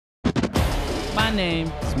My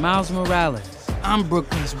name is Miles Morales. I'm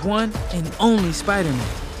Brooklyn's one and only Spider-Man.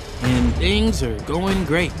 And things are going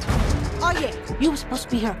great. Oh yeah, you were supposed to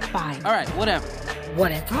be here. Fine. All right, whatever.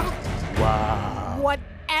 Whatever? Wow.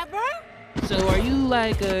 Whatever? So are you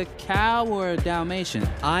like a cow or a Dalmatian?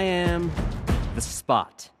 I am the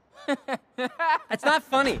Spot. It's not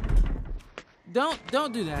funny. Don't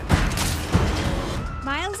do that.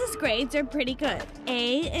 Miles's grades are pretty good.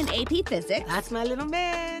 A in AP Physics. That's my little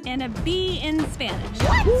man. And a B in Spanish.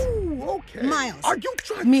 What? Ooh, okay. Miles. Are you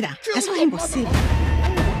trying Mira, to kill eso es your imposible.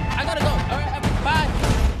 I gotta go. All right, bye.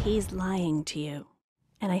 He's lying to you.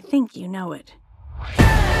 And I think you know it.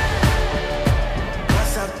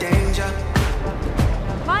 What's up, danger?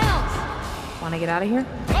 Miles! Want to get out of here?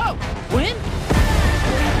 Oh, Gwen?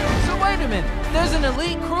 So wait a minute. There's an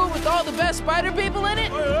elite crew with all the best spider people in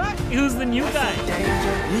it? Who's the new guy?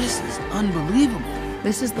 This is unbelievable.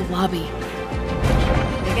 This is the lobby.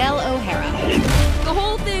 Miguel O'Hara. The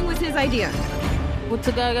whole thing was his idea. What's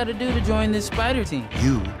a guy gotta do to join this spider team?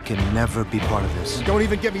 You can never be part of this. Don't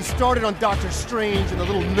even get me started on Doctor Strange and the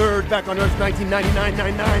little nerd back on Earth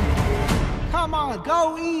 1999-99. Come on,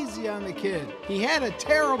 go easy on the kid. He had a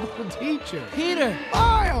terrible teacher. Peter!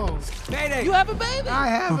 Miles! Mayday! You have a baby? I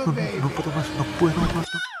have a baby. No puedo más, no puedo más.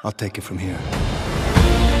 I'll take it from here.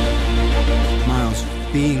 Miles,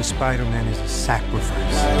 being Spider-Man is a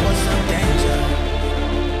sacrifice. What's up, danger?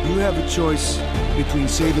 You have a choice between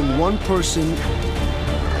saving one person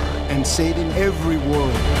and saving every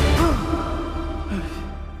world.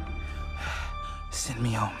 Send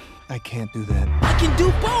me home. I can't do that. I can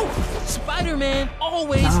do both! Spider-Man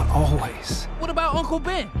always... Not always. What about Uncle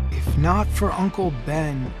Ben? If not for Uncle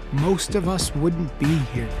Ben, most of us wouldn't be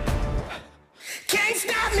here. Can't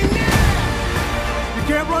stop me now! You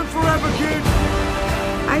can't run forever, kid!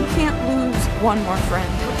 I can't lose one more friend.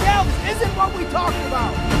 Miguel, this isn't what we talked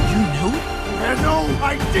about! You knew? You have no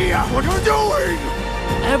idea what you're doing!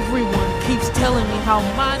 Everyone keeps telling me how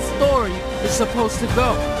my story is supposed to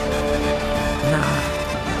go. Nah,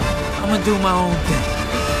 I'm gonna do my own thing.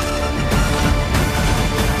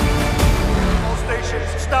 All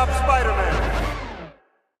stations, stop Spider-Man!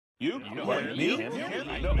 You? What, me?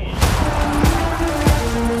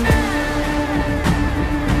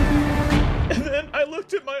 And then I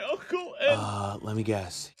looked at my uncle and... Let me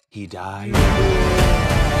guess. He died?